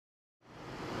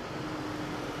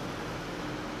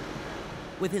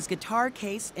With his guitar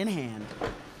case in hand,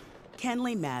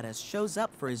 Kenli Mattus shows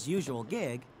up for his usual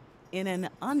gig in an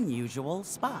unusual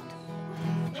spot.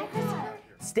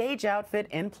 Stage outfit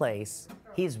in place,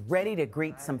 he's ready to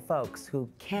greet some folks who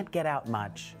can't get out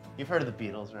much. You've heard of the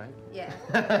Beatles, right?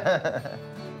 Yeah.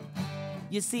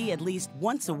 You see, at least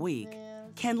once a week,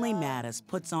 Kenli Mattus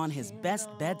puts on his best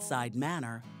bedside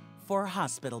manner for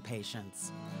hospital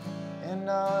patients. And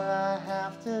all I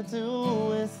have to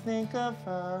do is think of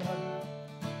her.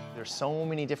 There's so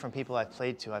many different people I've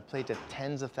played to. I've played to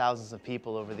tens of thousands of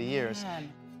people over the years.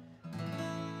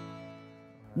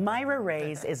 Myra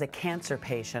Reyes is a cancer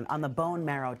patient on the bone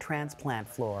marrow transplant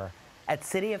floor at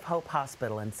City of Hope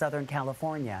Hospital in Southern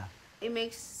California. It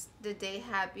makes the day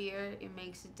happier. It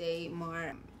makes the day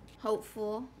more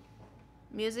hopeful.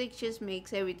 Music just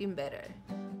makes everything better.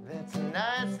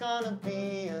 Tonight's gonna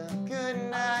be a good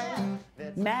night.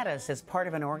 Mattus is part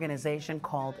of an organization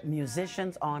called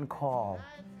Musicians on Call.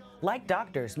 Like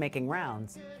doctors making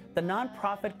rounds, the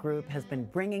nonprofit group has been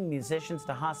bringing musicians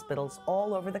to hospitals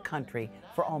all over the country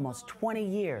for almost 20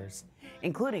 years,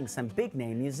 including some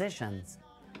big-name musicians.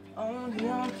 Only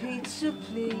on pizza,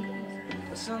 please.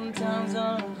 Sometimes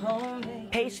I'm hungry.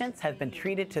 Patients have been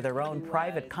treated to their own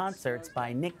private concerts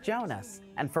by Nick Jonas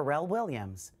and Pharrell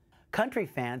Williams. Country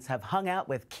fans have hung out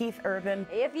with Keith Urban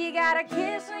If you got a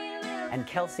kiss on your lips, and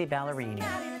Kelsey Ballerini.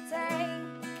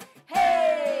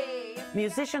 hey!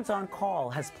 Musicians on Call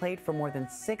has played for more than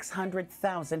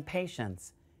 600,000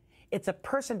 patients. It's a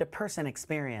person-to-person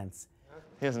experience,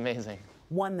 He was amazing.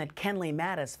 one that Kenli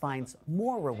Mattus finds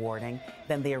more rewarding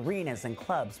than the arenas and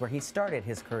clubs where he started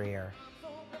his career.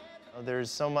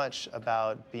 There's so much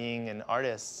about being an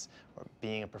artist or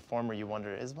being a performer, you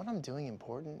wonder, is what I'm doing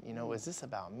important? You know, is this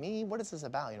about me? What is this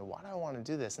about? You know, why do I want to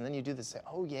do this? And then you do this, say,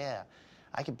 oh yeah,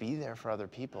 I could be there for other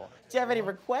people. Do you have any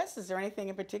requests? Is there anything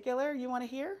in particular you want to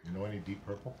hear? You know any Deep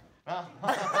Purple?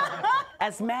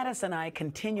 As Mattus and I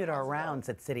continued our rounds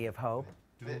at City of Hope,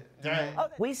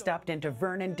 we stopped into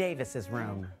Vernon Davis's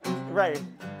room. Right.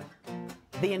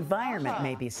 The environment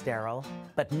may be sterile,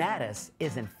 but Mattus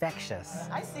is infectious.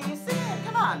 I see you singing.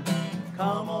 Come on.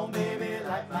 Come on, baby,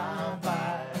 light my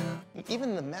fire.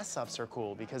 Even the mess ups are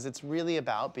cool because it's really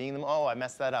about being them. Oh, I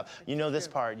messed that up. You know this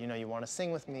part. You know, you want to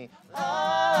sing with me. Oh,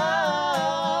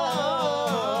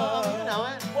 you know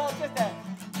it. Well, just that.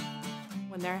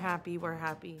 When they're happy, we're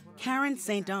happy. Karen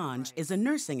St. Ange is a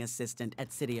nursing assistant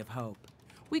at City of Hope.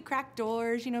 We crack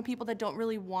doors, you know, people that don't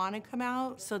really want to come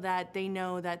out so that they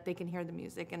know that they can hear the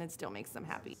music and it still makes them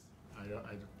happy.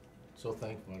 I'm so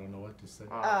thankful. I don't know what to say.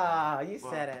 Ah, you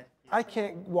said it. I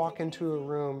can't walk into a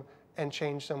room and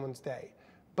change someone's day.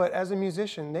 But as a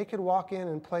musician, they could walk in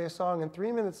and play a song, and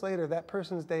 3 minutes later, that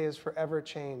person's day is forever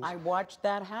changed. I watched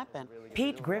that happen.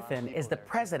 Pete Griffin is the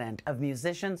president of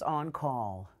Musicians on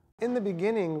Call. In the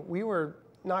beginning, we were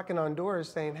knocking on doors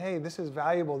saying, hey, this is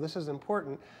valuable, this is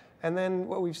important. And then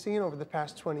what we've seen over the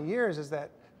past 20 years is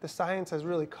that the science has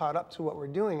really caught up to what we're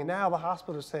doing. And now the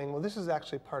hospital is saying, well, this is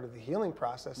actually part of the healing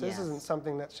process. This isn't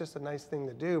something that's just a nice thing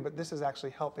to do, but this is actually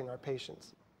helping our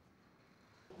patients.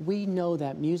 We know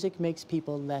that music makes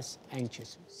people less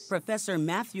anxious. Professor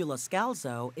Matthew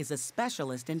Loscalzo is a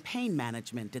specialist in pain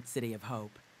management at City of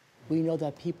Hope. We know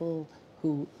that people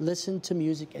who listen to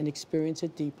music and experience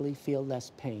it deeply feel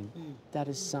less pain. That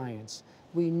is science.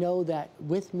 We know that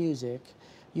with music,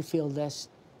 you feel less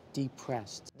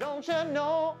depressed. Don't you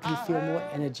know you feel more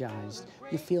energized.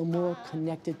 You feel more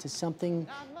connected to something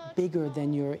bigger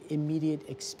than your immediate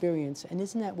experience. And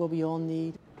isn't that what we all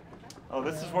need? Oh,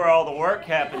 this is where all the work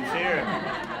happens here.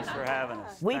 Thanks for having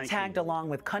us. We tagged along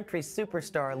with country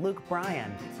superstar Luke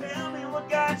Bryan Tell me what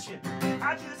got you.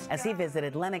 as he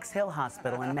visited Lenox Hill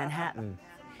Hospital in Manhattan.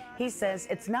 He says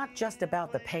it's not just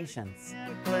about the patients.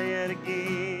 Play it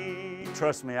again.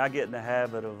 Trust me, I get in the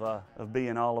habit of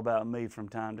being all about me from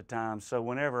time to time. So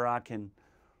whenever I can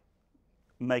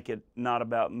make it not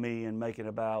about me and make it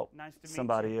about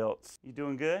somebody else. You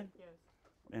doing good? Yes.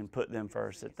 And put them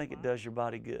first. I think it does your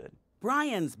body good.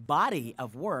 Bryan's body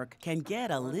of work can get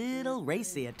a little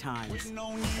racy at times,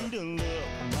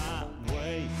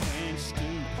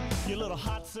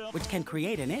 which can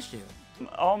create an issue.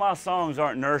 All my songs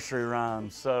aren't nursery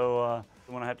rhymes, so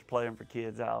when I have to play them for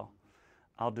kids, I'll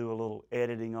do a little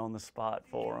editing on the spot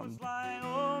for them.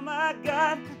 Oh my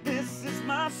God, this is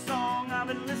my song. I've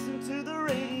been listening to the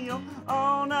radio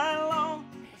all night long.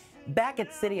 Back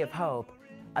at City of Hope,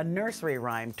 a nursery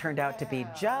rhyme turned out to be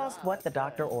just what the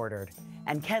doctor ordered,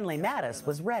 and Kenli Mattus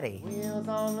was ready.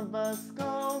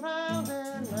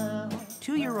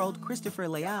 2-year-old Christopher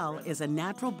Leal is a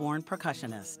natural-born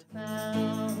percussionist.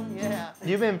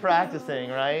 You've been practicing,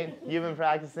 right? You've been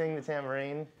practicing the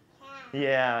tambourine?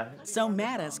 Yeah. So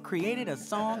Mattus created a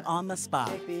song on the spot.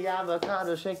 Shake the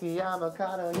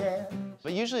avocado, yeah.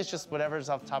 But usually it's just whatever's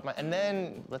off the top of my, and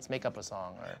then let's make up a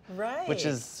song, Right. which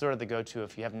is sort of the go-to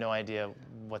if you have no idea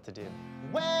what to do.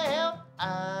 Well,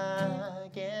 I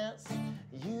guess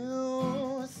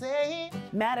you say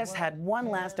Mattus had one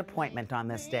last appointment on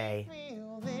this day.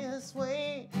 feel this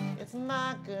way. It's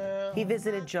my girl. He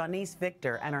visited Janice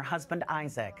Victor and her husband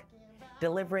Isaac,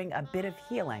 delivering a bit of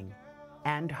healing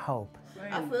and hope.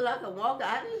 I feel like I walk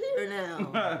out of here now.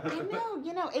 I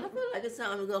know, I feel like it's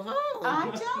time to go home.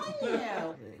 I'm telling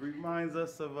you. Reminds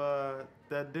us of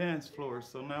that dance floor,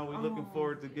 so now we're looking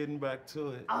forward to getting back to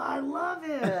it. I love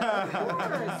it. Of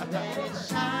course. Let it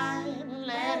shine,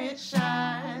 let it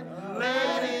shine,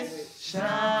 let it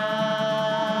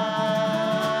shine.